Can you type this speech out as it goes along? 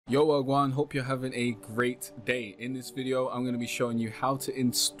Yo everyone, hope you're having a great day. In this video I'm going to be showing you how to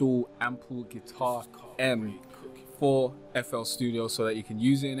install Ample Guitar M for FL Studio so that you can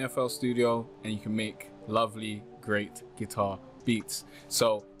use it in FL Studio and you can make lovely great guitar beats.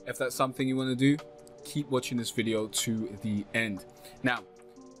 So if that's something you want to do, keep watching this video to the end. Now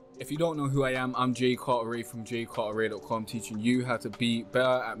if you don't know who I am, I'm Jay Carteret from jaycarteret.com, teaching you how to be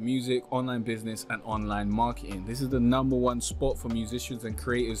better at music, online business, and online marketing. This is the #1 spot for musicians and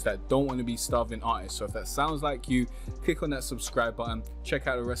creators that don't want to be starving artists. So if that sounds like you, click on that subscribe button, check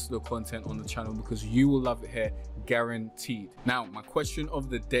out the rest of the content on the channel because you will love it here, guaranteed. Now, my question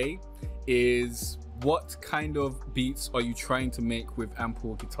of the day is, what kind of beats are you trying to make with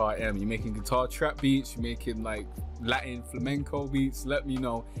Ample Guitar M? You're making guitar trap beats, you're making like Latin flamenco beats? Let me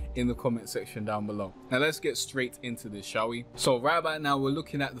know in the comment section down below. Now let's get straight into this, shall we? So right about now we're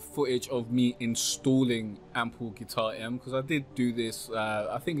looking at the footage of me installing Ample Guitar M, because I did do this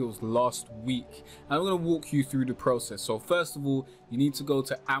I think it was last week, and I'm going to walk you through the process. So first of all, you need to go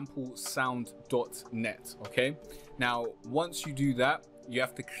to amplesound.net. okay, now once you do that, you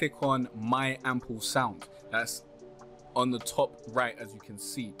have to click on My Ample Sound. That's on the top right, as you can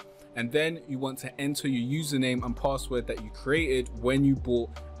see. And then you want to enter your username and password that you created when you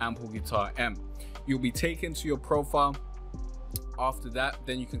bought Ample Guitar M. You'll be taken to your profile. After that,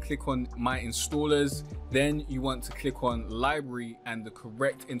 then you can click on My Installers. Then you want to click on Library and the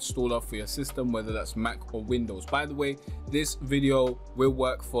correct installer for your system, whether that's Mac or Windows. By the way, this video will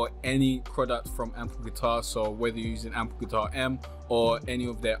work for any product from Ample Guitar. So whether you're using Ample Guitar M or any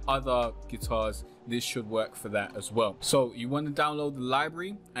of their other guitars, this should work for that as well. So you want to download the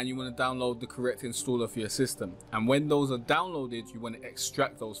library and you want to download the correct installer for your system. And when those are downloaded, you want to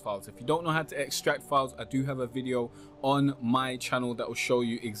extract those files. If you don't know how to extract files, I do have a video on my channel that will show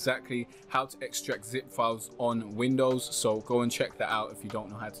you exactly how to extract zip files on Windows. So go and check that out if you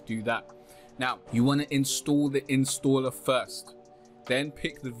don't know how to do that. Now you want to install the installer first. Then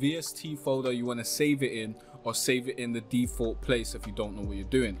pick the VST folder you want to save it in, or save it in the default place if you don't know what you're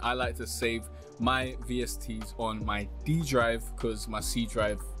doing. I like to save my VSTs on my D drive because my C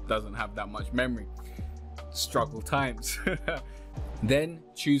drive doesn't have that much memory. Struggle times. Then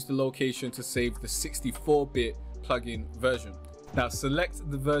choose the location to save the 64-bit plugin version. Now select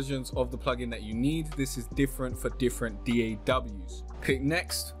the versions of the plugin that you need. This is different for different DAWs. Click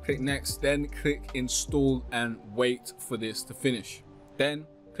next, then click install and wait for this to finish. Then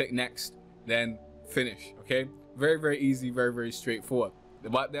click next, then finish. Okay, very easy, very straightforward.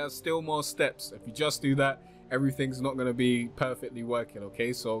 But there are still more steps. If you just do that, everything's not going to be perfectly working.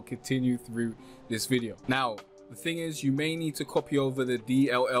 Okay, so continue through this video. Now the thing is, you may need to copy over the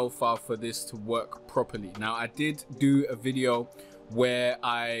DLL file for this to work properly. Now I did do a video where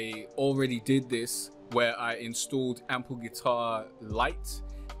I already did this, where I installed Ample Guitar Lite.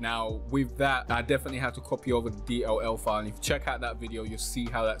 Now with that, I definitely had to copy over the DLL file, and if you check out that video, you'll see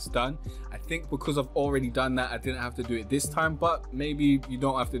how that's done. I think because I've already done that, I didn't have to do it this time, but maybe you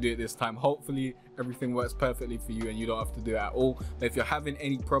don't have to do it this time. Hopefully everything works perfectly for you and you don't have to do it at all. But if you're having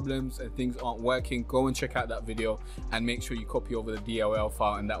any problems and things aren't working, go and check out that video and make sure you copy over the DLL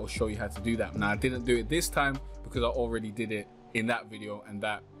file, and that will show you how to do that. Now I didn't do it this time because I already did it in that video, and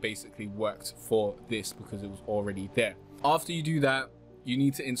that basically worked for this because it was already there. After you do that, you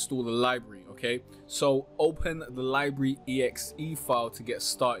need to install the library. Okay, so open the library exe file to get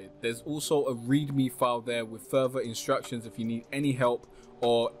started. There's also a readme file there with further instructions if you need any help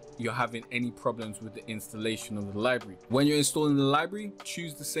or you're having any problems with the installation of the library. When you're installing the library,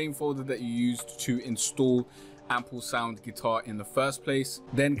 choose the same folder that you used to install Ample Sound Guitar in the first place.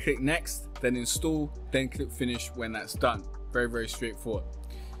 Then click next, then install, then click finish when that's done. Very straightforward.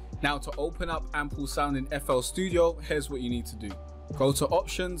 Now to open up Ample Sound in FL Studio, here's what you need to do. Go to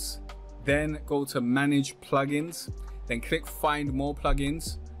options, then go to manage plugins, then click find more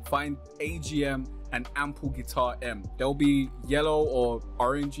plugins, find AGM and Ample Guitar M. They'll be yellow or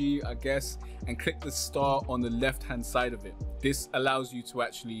orangey, I guess, and click the star on the left hand side of it. This allows you to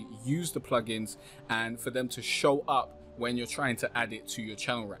actually use the plugins and for them to show up when you're trying to add it to your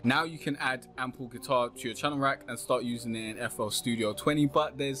channel rack. Now you can add Ample Guitar to your channel rack and start using it in FL Studio 20,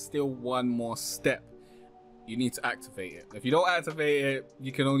 but there's still one more step. You need to activate it. If you don't activate it,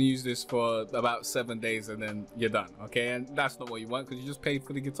 you can only use this for about 7 days and then you're done. Okay, and that's not what you want because you just paid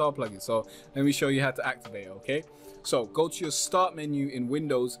for the guitar plugin. So let me show you how to activate it. Okay, so go to your start menu in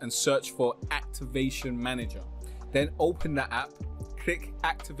Windows and search for Activation Manager. Then open the app, click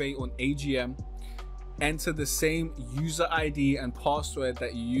activate on AGM, enter the same user ID and password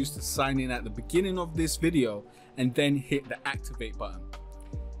that you used to sign in at the beginning of this video, and then hit the activate button.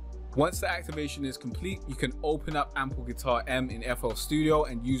 Once the activation is complete, you can open up Ample Guitar M in FL Studio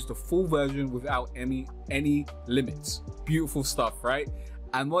and use the full version without any limits. Beautiful stuff, right?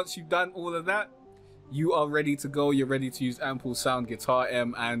 And once you've done all of that, you are ready to go. You're ready to use Ample Sound Guitar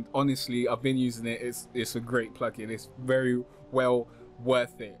M, and honestly, I've been using it. It's a great plugin. It's very well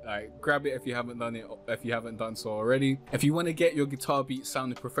worth it. Like, grab it if you haven't done it, if you haven't done so already. If you want to get your guitar beats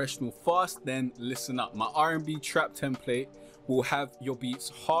sounding professional fast, then listen up. My R&B trap template will have your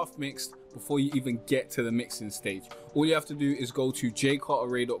beats half mixed before you even get to the mixing stage. All you have to do is go to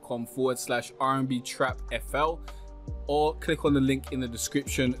jcarterray.com/R&B trap FL, or click on the link in the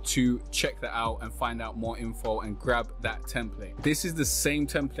description to check that out and find out more info and grab that template. This is the same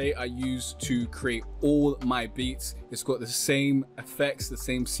template I use to create all my beats. It's got the same effects, the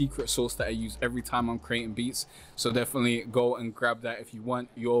same secret sauce that I use every time I'm creating beats. So definitely go and grab that if you want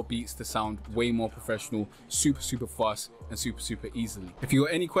your beats to sound way more professional, super fast and super easily. If you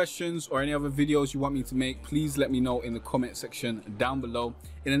got any questions or any other videos you want me to make, please let me know in the comment section down below.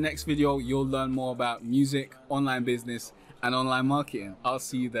 In the next video, you'll learn more about music, online business, and online marketing. I'll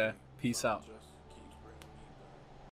see you there. Peace out.